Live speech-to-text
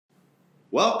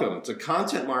Welcome to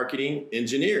Content Marketing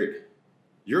Engineered,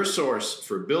 your source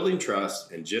for building trust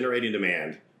and generating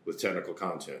demand with technical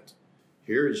content.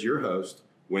 Here is your host,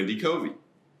 Wendy Covey.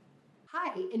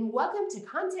 Hi, and welcome to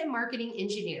Content Marketing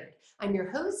Engineered. I'm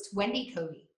your host, Wendy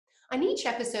Covey. On each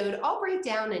episode, I'll break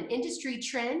down an industry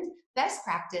trend, best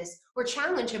practice, or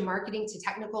challenge in marketing to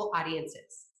technical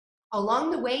audiences.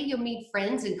 Along the way, you'll meet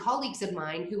friends and colleagues of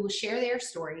mine who will share their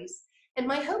stories. And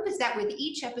my hope is that with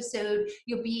each episode,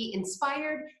 you'll be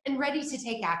inspired and ready to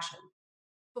take action.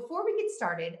 Before we get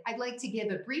started, I'd like to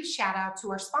give a brief shout out to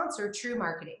our sponsor, True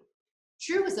Marketing.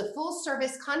 True is a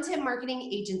full-service content marketing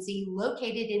agency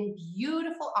located in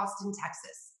beautiful Austin,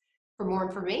 Texas. For more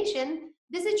information,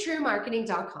 visit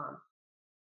truemarketing.com.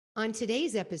 On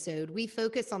today's episode, we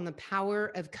focus on the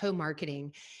power of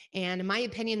co-marketing. And in my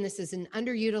opinion, this is an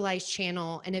underutilized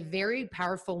channel and a very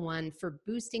powerful one for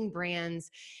boosting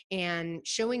brands and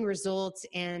showing results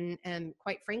and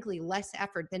quite frankly, less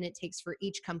effort than it takes for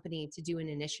each company to do an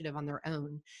initiative on their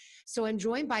own. So I'm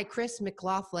joined by Chris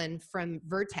McLaughlin from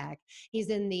Vertec. He's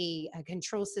in the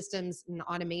control systems and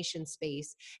automation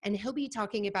space, and he'll be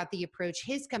talking about the approach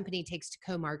his company takes to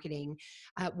co-marketing,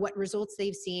 what results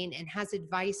they've seen, and has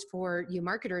advice for you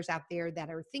marketers out there that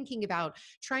are thinking about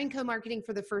trying co-marketing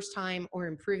for the first time or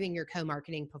improving your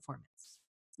co-marketing performance.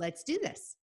 Let's do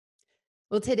this.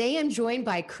 Well, today I'm joined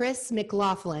by Chris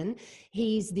McLaughlin.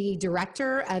 He's the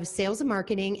Director of Sales and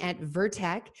Marketing at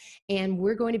Vertec, and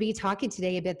we're going to be talking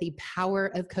today about the power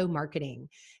of co-marketing.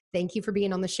 Thank you for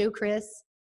being on the show, Chris.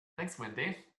 Thanks,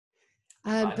 Wendy.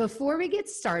 Before we get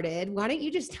started, why don't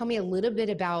you just tell me a little bit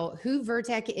about who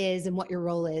Vertec is and what your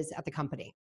role is at the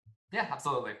company? Yeah,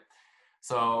 absolutely.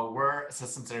 So we're a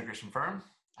systems integration firm.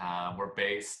 We're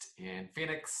based in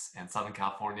Phoenix and Southern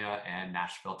California and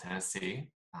Nashville, Tennessee.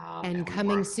 And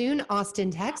coming soon, Austin,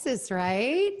 Texas,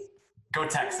 right? Go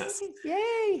Texas.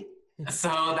 Yay.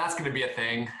 So that's going to be a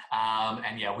thing.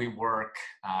 And yeah, we work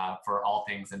for all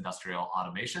things industrial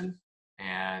automation,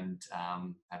 and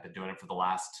I've been doing it for the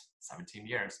last 17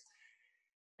 years.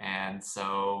 And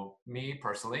so me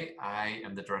personally, I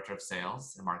am the Director of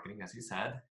Sales and Marketing, as you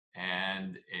said,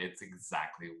 and it's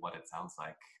exactly what it sounds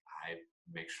like. I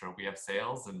make sure we have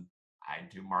sales and I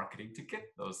do marketing to get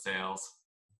those sales.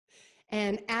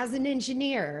 And as an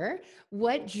engineer,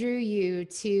 what drew you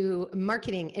to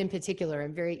marketing in particular?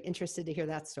 I'm very interested to hear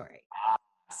that story.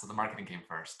 So the marketing came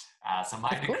first. So my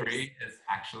degree is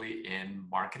actually in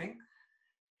marketing.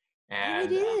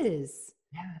 And it is.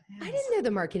 Yeah, it is. I didn't know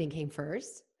the marketing came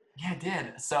first. Yeah, it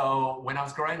did. So when I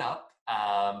was growing up,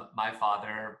 my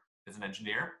father is an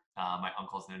engineer. My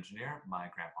uncle is an engineer. My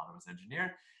grandfather was an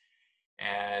engineer.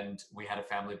 And we had a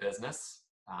family business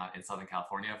in Southern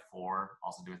California for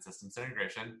also doing systems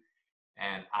integration.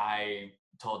 And I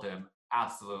told him,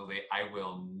 absolutely, I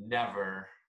will never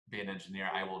be an engineer.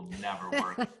 I will never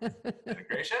work in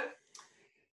integration.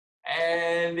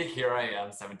 And here I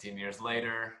am 17 years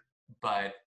later.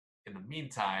 But in the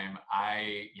meantime,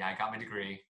 I got my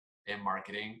degree in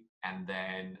marketing. And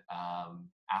then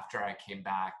after I came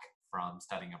back from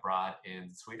studying abroad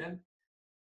in Sweden,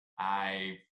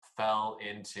 I fell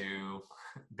into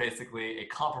basically a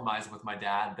compromise with my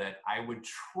dad that I would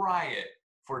try it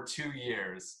for 2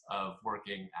 years of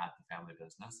working at the family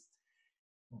business,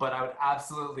 but I would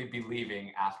absolutely be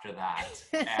leaving after that.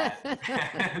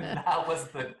 And that was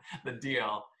the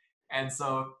deal. And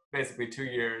so basically 2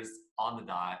 years on the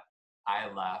dot,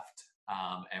 I left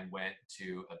and went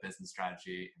to a business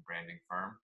strategy and branding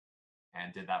firm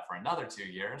and did that for another 2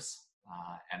 years.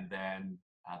 And then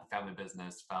the family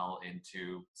business fell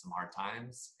into some hard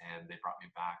times and they brought me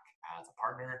back as a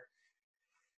partner.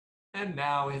 And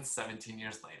now it's 17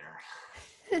 years later.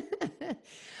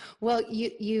 Well,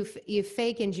 you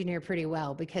fake engineer pretty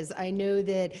well, because I know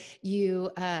that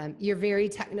you're very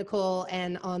technical,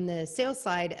 and on the sales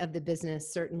side of the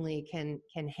business certainly can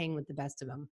hang with the best of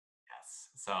them. Yes.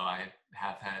 So I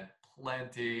have had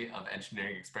plenty of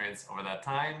engineering experience over that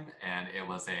time, and it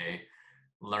was a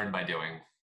learn by doing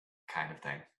kind of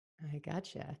thing. I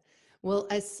gotcha. Well,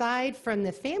 aside from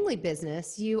the family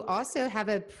business, you also have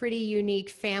a pretty unique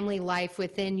family life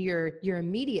within your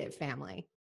immediate family.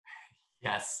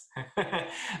 Yes.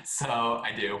 So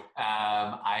I do.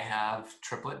 I have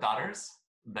triplet daughters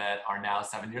that are now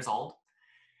 7 years old.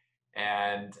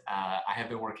 And I have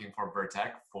been working for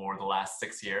Vertec for the last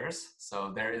 6 years.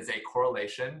 So there is a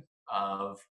correlation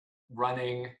of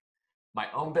running my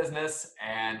own business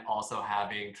and also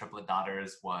having triplet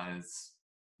daughters was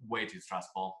way too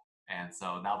stressful. And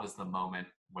so that was the moment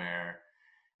where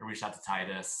I reached out to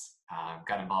Titus,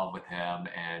 got involved with him,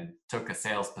 and took a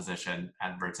sales position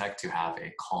at Vertec to have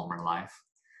a calmer life.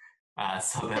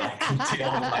 so that I can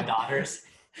deal with my daughters.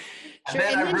 Sure,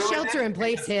 and then shelter in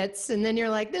place hits, and then you're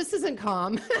like, this isn't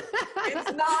calm.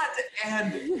 It's not.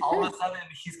 And all of a sudden,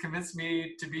 he's convinced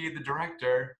me to be the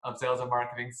director of sales and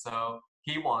marketing. So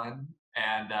he won,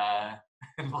 and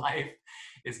life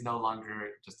is no longer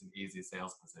just an easy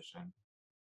sales position.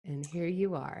 And here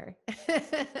you are.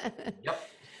 Yep.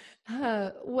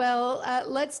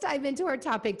 Let's dive into our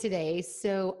topic today.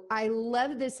 So I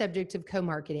love the subject of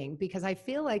co-marketing because I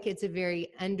feel like it's a very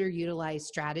underutilized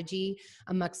strategy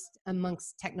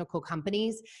amongst technical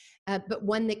companies, but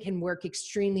one that can work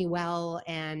extremely well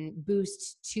and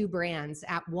boost two brands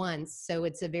at once. So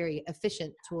it's a very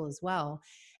efficient tool as well.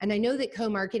 And I know that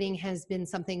co-marketing has been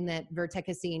something that Vertec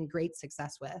has seen great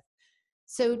success with.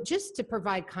 So just to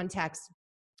provide context,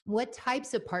 what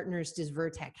types of partners does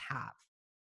Vertec have?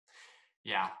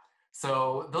 Yeah.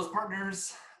 So those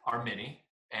partners are many,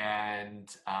 and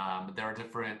there are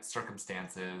different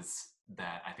circumstances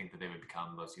that I think that they would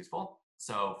become most useful.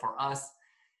 So for us,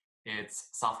 it's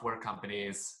software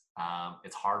companies,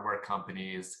 it's hardware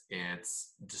companies,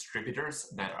 it's distributors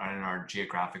that are in our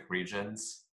geographic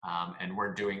regions, and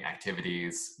we're doing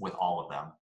activities with all of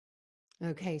them.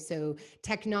 Okay, so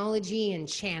technology and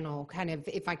channel, kind of,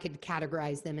 if I could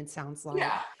categorize them, it sounds like.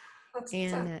 Yeah.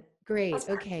 Great.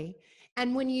 Okay.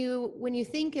 And when you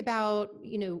think about,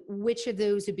 which of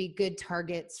those would be good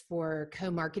targets for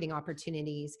co-marketing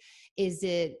opportunities, does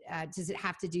it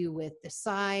have to do with the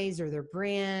size or their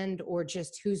brand, or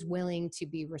just who's willing to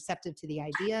be receptive to the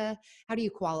idea? How do you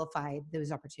qualify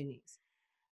those opportunities?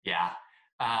 Yeah.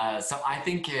 So I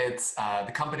think it's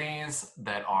the companies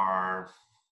that are,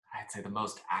 I'd say, the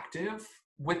most active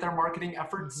with their marketing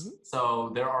efforts. Mm-hmm.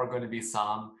 So there are going to be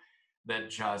some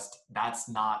that that's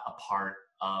not a part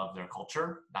of their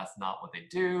culture. That's not what they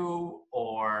do,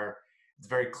 or it's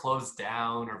very closed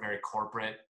down or very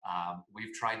corporate.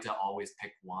 We've tried to always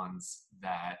pick ones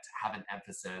that have an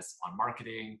emphasis on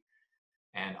marketing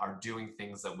and are doing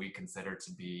things that we consider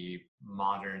to be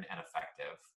modern and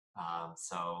effective.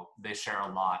 So they share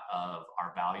a lot of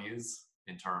our values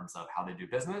in terms of how they do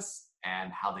business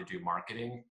and how they do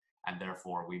marketing. And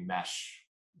therefore we mesh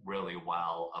really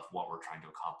well of what we're trying to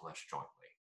accomplish jointly.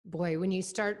 Boy, when you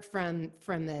start from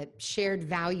the shared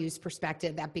values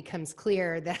perspective, that becomes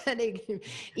clear that it can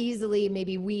easily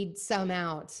maybe weed some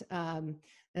out.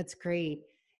 That's great.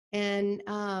 And,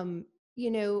 why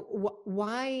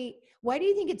do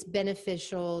you think it's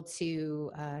beneficial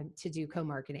to do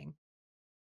co-marketing?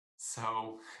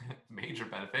 So major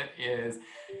benefit is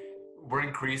we're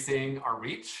increasing our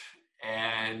reach,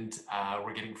 and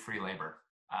we're getting free labor.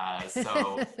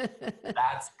 So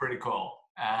that's pretty cool.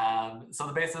 So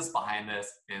the basis behind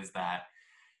this is that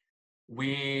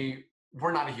we're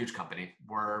not a huge company.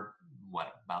 We're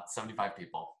about 75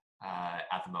 people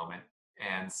at the moment.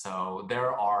 And so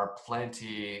there are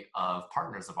plenty of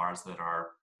partners of ours that are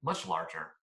much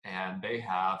larger, and they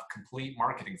have complete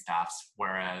marketing staffs,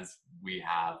 whereas we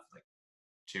have like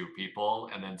 2 people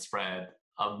and then spread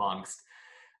amongst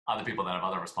other people that have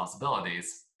other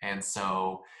responsibilities. And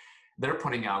so they're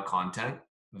putting out content,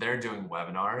 they're doing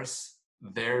webinars,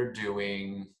 they're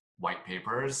doing white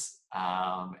papers,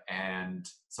 and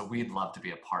so we'd love to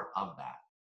be a part of that.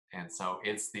 And so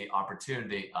it's the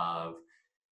opportunity of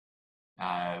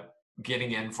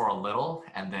getting in for a little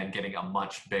and then getting a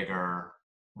much bigger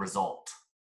result.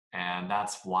 And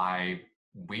that's why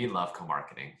we love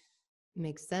co-marketing.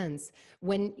 Makes sense.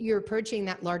 When you're approaching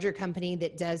that larger company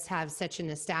that does have such an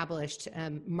established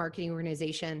marketing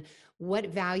organization, what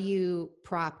value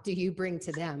prop do you bring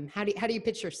to them? How do you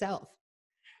pitch yourself?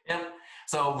 Yeah.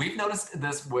 So we've noticed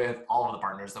this with all of the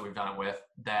partners that we've done it with,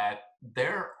 that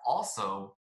they're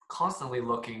also constantly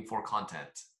looking for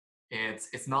content.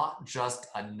 It's not just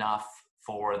enough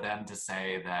for them to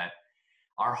say that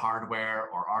our hardware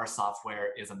or our software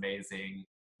is amazing,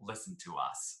 listen to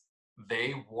us.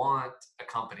 They want a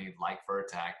company like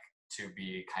Vertec to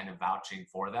be kind of vouching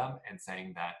for them and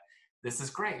saying that this is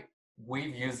great.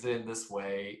 We've used it in this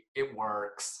way. It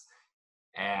works.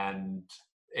 And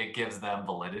it gives them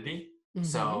validity. Mm-hmm.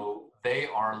 So they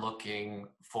are looking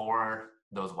for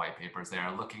those white papers. They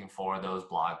are looking for those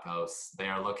blog posts. They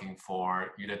are looking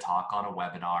for you to talk on a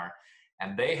webinar.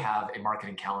 And they have a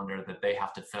marketing calendar that they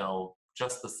have to fill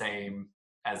just the same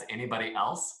as anybody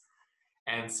else.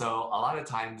 And so a lot of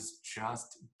times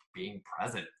just being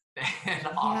present and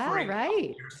offering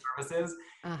your services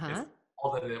is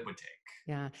all that it would take.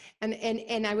 Yeah.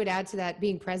 And I would add to that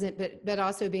being present, but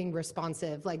also being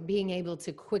responsive, like being able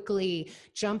to quickly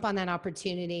jump on that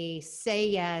opportunity, say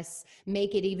yes,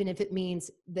 make it, even if it means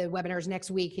the webinar's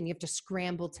next week and you have to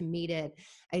scramble to meet it.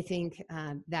 I think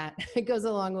that it goes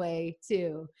a long way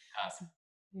too. Yes.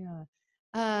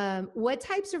 Yeah. What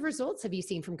types of results have you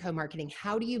seen from co-marketing?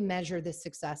 How do you measure the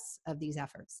success of these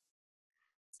efforts?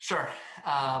 Sure.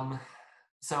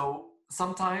 So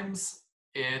sometimes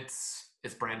it's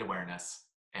brand awareness,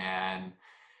 and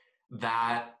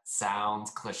that sounds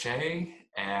cliche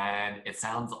and it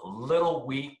sounds a little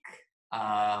weak,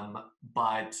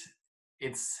 but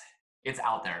it's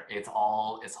out there. It's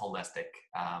holistic.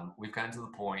 We've gotten to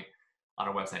the point on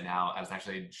our website now. I was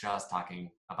actually just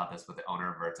talking about this with the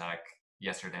owner of Vertec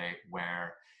yesterday,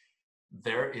 where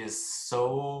there is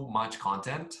so much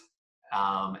content,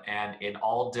 and in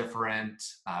all different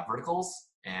verticals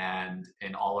and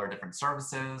in all our different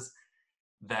services,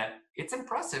 that it's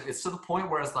impressive. It's to the point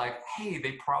where it's like, hey,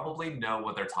 they probably know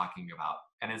what they're talking about.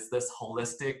 And it's this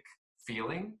holistic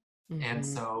feeling. Mm-hmm. And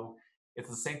so it's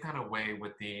the same kind of way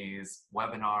with these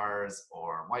webinars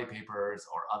or white papers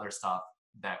or other stuff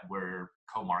that we're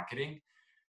co-marketing.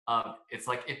 It's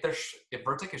like if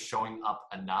Vertec is showing up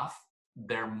enough,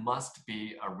 there must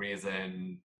be a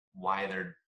reason why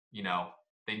they're,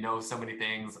 they know so many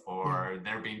things, or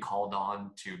they're being called on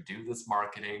to do this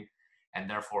marketing, and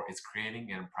therefore it's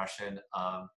creating an impression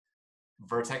of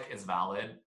Vertec is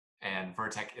valid and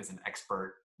Vertec is an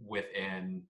expert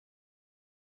within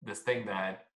this thing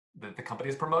that the company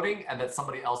is promoting and that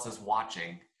somebody else is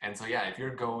watching. And so, yeah, if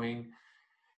you're going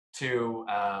to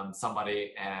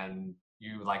somebody and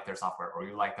you like their software or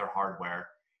you like their hardware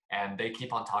and they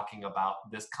keep on talking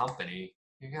about this company,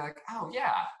 you're like, oh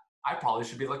yeah, I probably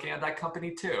should be looking at that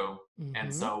company too. Mm-hmm.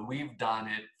 And so we've done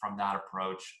it from that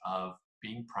approach of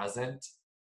being present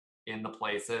in the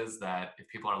places that if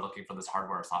people are looking for this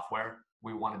hardware or software,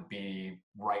 we want to be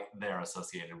right there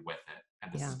associated with it.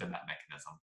 And this has been that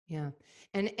mechanism. Yeah.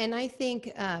 And I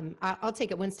think I'll take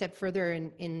it one step further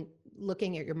in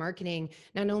looking at your marketing.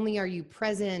 Not only are you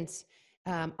present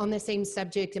on the same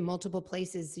subject in multiple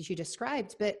places as you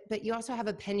described, but you also have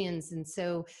opinions. And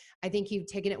so I think you've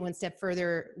taken it one step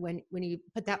further when you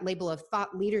put that label of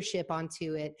thought leadership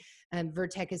onto it.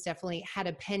 Vertec has definitely had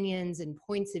opinions and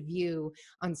points of view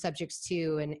on subjects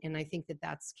too. And I think that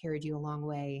that's carried you a long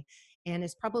way. And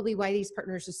it's probably why these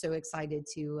partners are so excited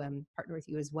to partner with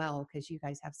you as well, because you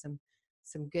guys have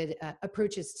some good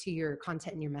approaches to your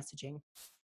content and your messaging.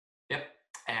 Yep.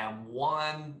 And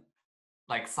one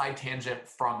side tangent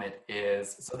from it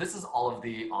is, so this is all of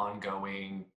the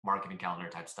ongoing marketing calendar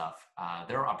type stuff.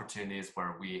 There are opportunities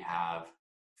where we have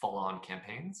full-on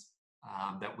campaigns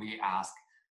that we ask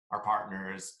our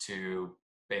partners to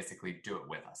basically do it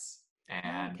with us.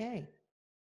 And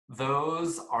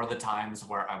those are the times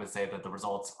where I would say that the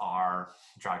results are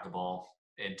draggable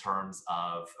in terms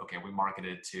of, okay, we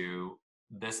marketed to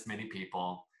this many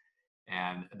people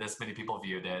and this many people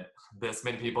viewed it, this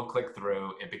many people clicked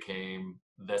through, it became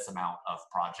this amount of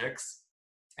projects.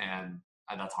 And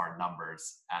that's hard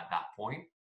numbers at that point.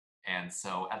 And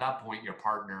so at that point, your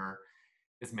partner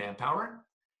is manpower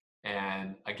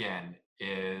and again,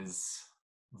 is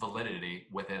validity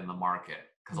within the market.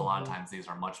 Because a lot of times these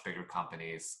are much bigger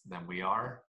companies than we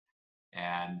are.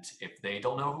 And if they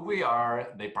don't know who we are,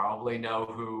 they probably know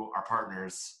who our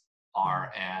partners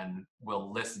are and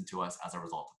will listen to us as a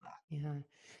result of that. Yeah.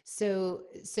 So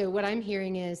what I'm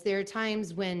hearing is there are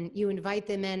times when you invite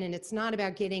them in and it's not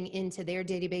about getting into their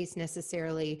database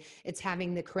necessarily. It's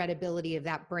having the credibility of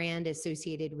that brand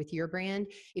associated with your brand,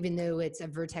 even though it's a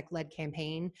Vertec-led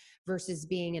campaign, versus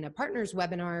being in a partner's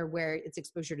webinar where it's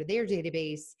exposure to their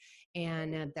database.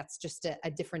 And that's just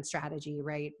a different strategy,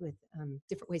 right? With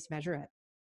different ways to measure it.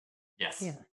 Yes.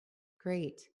 Yeah.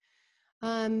 Great.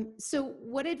 So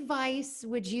what advice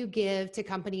would you give to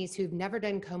companies who've never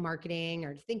done co-marketing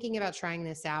or thinking about trying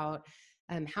this out?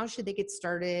 How should they get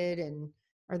started? And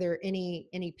are there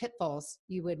any pitfalls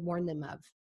you would warn them of?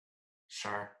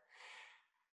 Sure.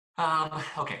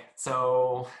 Okay,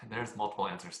 so there's multiple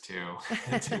answers to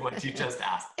what you just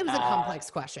asked. It was a complex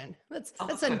question. Let's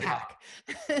unpack.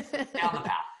 Down the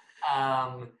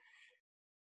path.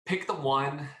 Pick the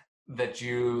one that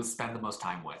you spend the most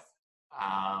time with.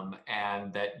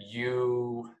 And that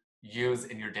you use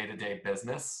in your day-to-day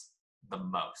business the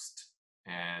most.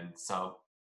 And so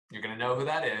you're going to know who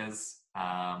that is.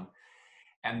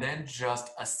 And then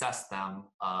just assess them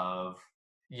of,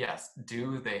 yes,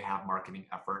 do they have marketing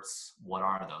efforts? What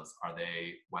are those? Are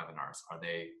they webinars? Are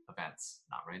they events?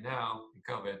 Not right now in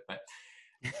COVID, but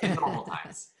in normal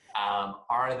times.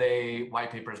 Are they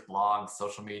white papers, blogs,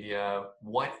 social media?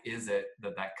 What is it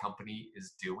that that company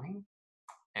is doing?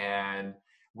 And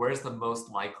where's the most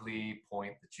likely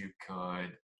point that you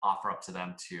could offer up to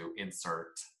them to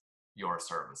insert your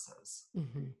services?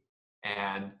 Mm-hmm.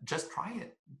 And just try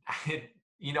it.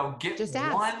 Get Just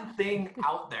ask. one thing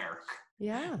out there.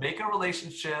 Yeah. Make a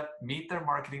relationship, meet their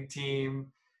marketing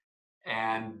team,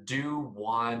 and do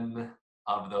one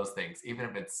of those things. Even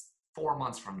if it's 4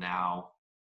 months from now,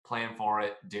 plan for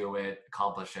it, do it,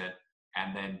 accomplish it,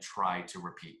 and then try to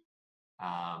repeat.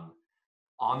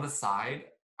 On the side,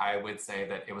 I would say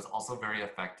that it was also very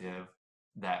effective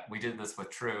that we did this with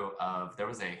True of there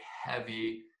was a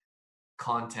heavy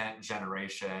content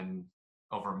generation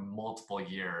over multiple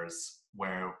years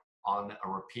where on a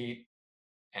repeat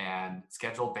and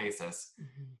scheduled basis,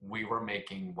 we were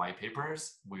making white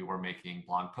papers, we were making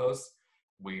blog posts,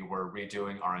 we were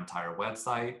redoing our entire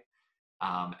website,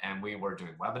 and we were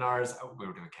doing webinars, we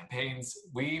were doing campaigns.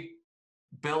 We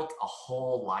built a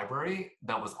whole library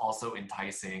that was also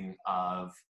enticing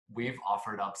of we've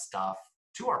offered up stuff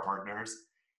to our partners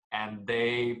and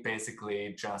they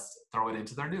basically just throw it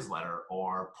into their newsletter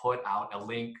or put out a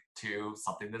link to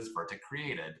something that is Vertic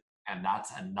created. And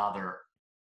that's another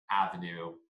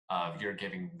avenue of you're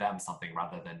giving them something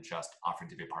rather than just offering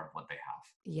to be a part of what they have.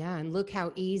 Yeah, and look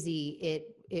how easy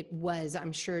it was,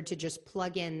 I'm sure, to just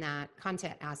plug in that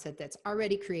content asset that's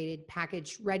already created,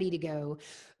 packaged, ready to go.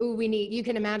 Ooh, you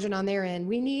can imagine on their end,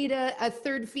 we need a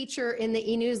third feature in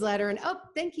the e-newsletter, and oh,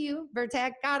 thank you,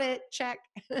 Vertic, got it, check.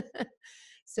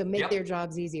 So make their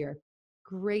jobs easier.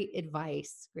 Great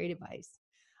advice, great advice.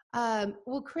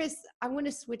 Well, Chris, I want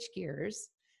to switch gears.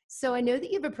 So I know that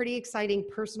you have a pretty exciting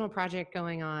personal project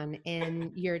going on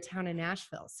in your town in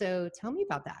Nashville. So tell me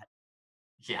about that.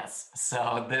 Yes.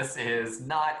 So this is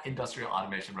not industrial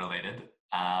automation related.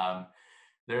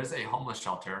 There's a homeless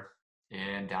shelter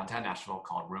in downtown Nashville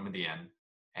called Room in the Inn.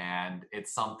 And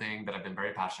it's something that I've been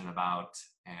very passionate about.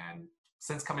 And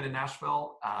since coming to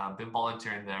Nashville, I've been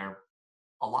volunteering there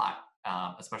a lot,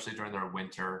 especially during their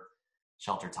winter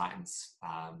shelter times.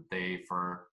 They,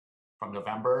 from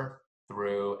November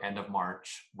through end of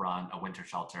March, run a winter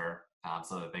shelter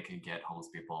so that they can get homeless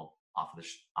people off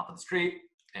of the street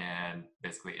and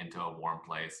basically into a warm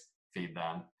place, feed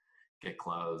them, get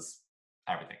clothes,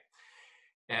 everything.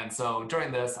 And so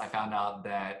during this, I found out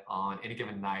that on any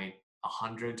given night,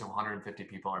 100 to 150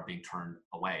 people are being turned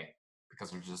away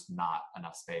because there's just not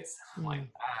enough space. I'm like,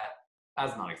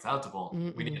 that's not acceptable.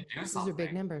 We need to do something. Those are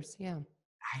big numbers, yeah.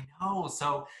 I know.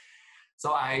 So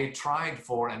I tried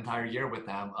for an entire year with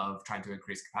them of trying to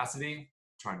increase capacity,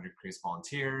 trying to increase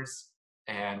volunteers,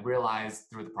 and realized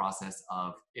through the process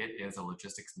of it is a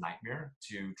logistics nightmare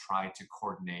to try to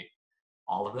coordinate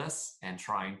all of this and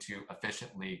trying to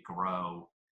efficiently grow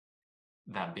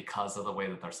them because of the way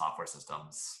that their software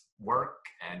systems work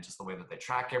and just the way that they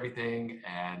track everything.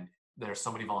 And there's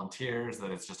so many volunteers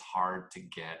that it's just hard to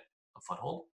get a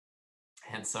foothold.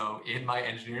 And so in my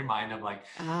engineering mind, I'm like,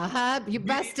 you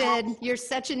busted. You're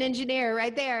such an engineer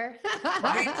right there.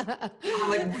 Right? I'm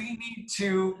like, we need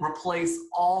to replace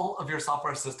all of your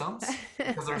software systems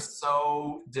because they're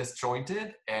so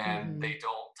disjointed and they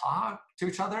don't talk to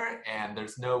each other and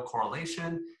there's no correlation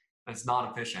and it's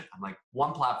not efficient. I'm like,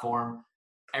 one platform,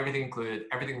 everything included,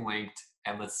 everything linked,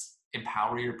 and let's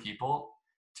empower your people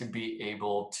to be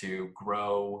able to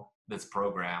grow this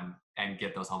program and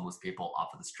get those homeless people off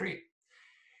of the street.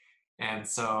 And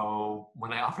so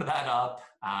when I offered that up,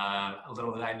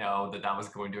 little did I know that that was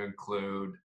going to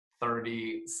include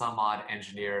 30 some odd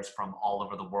engineers from all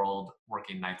over the world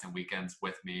working nights and weekends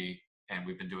with me. And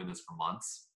we've been doing this for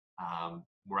months.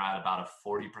 We're at about a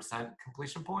 40%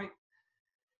 completion point.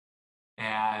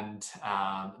 And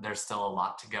there's still a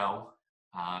lot to go.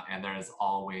 And there is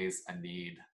always a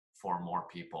need for more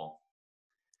people.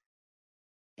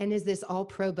 And is this all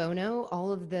pro bono,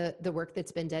 all of the work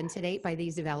that's been done to date by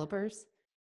these developers?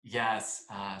 Yes.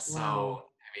 So,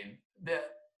 I mean,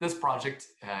 this project,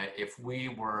 if we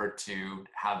were to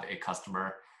have a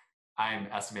customer, I'm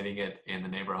estimating it in the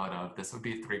neighborhood of, this would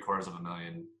be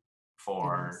 $750,000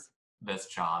 for this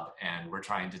job. And we're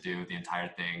trying to do the entire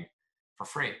thing for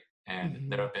free.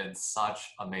 And there have been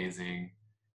such amazing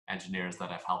engineers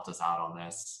that have helped us out on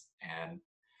this. And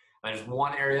there's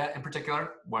one area in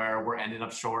particular where we're ending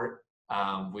up short.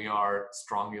 We are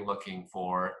strongly looking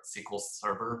for SQL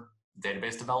Server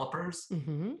database developers.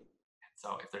 And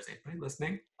so if there's anybody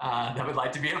listening that would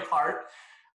like to be a part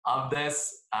of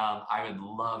this, I would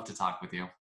love to talk with you.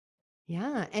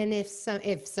 Yeah. And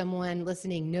if someone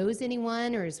listening knows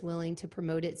anyone or is willing to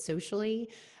promote it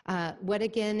socially, what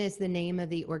again is the name of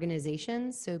the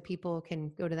organization so people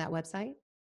can go to that website?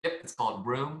 Yep, it's called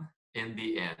Room in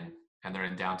the Inn, and they're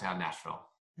in downtown Nashville.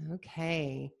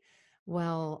 Okay.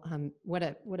 Well, what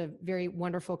a very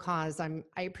wonderful cause. I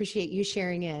appreciate you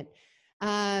sharing it.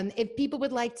 If people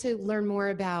would like to learn more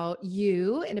about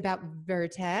you and about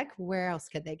Vertec, where else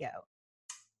could they go?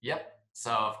 Yep.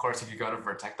 So, of course, if you go to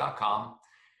vertec.com,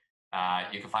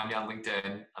 you can find me on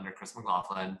LinkedIn under Chris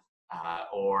McLaughlin,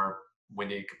 or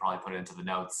Wendy could probably put it into the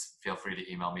notes. Feel free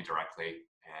to email me directly,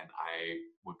 and I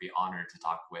would be honored to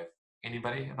talk with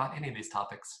anybody about any of these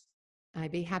topics.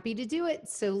 I'd be happy to do it.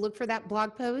 So look for that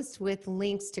blog post with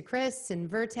links to Chris and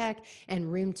Vertec and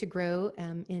Room to Grow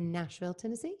in Nashville,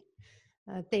 Tennessee.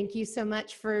 Thank you so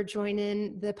much for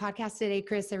joining the podcast today,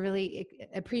 Chris. I really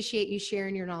appreciate you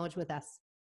sharing your knowledge with us.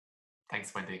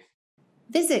 Thanks, Wendy.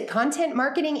 Visit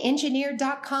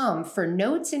contentmarketingengineered.com for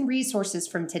notes and resources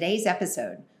from today's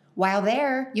episode. While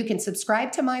there, you can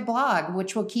subscribe to my blog,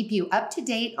 which will keep you up to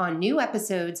date on new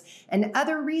episodes and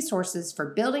other resources for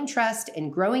building trust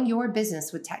and growing your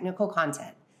business with technical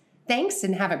content. Thanks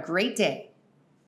and have a great day.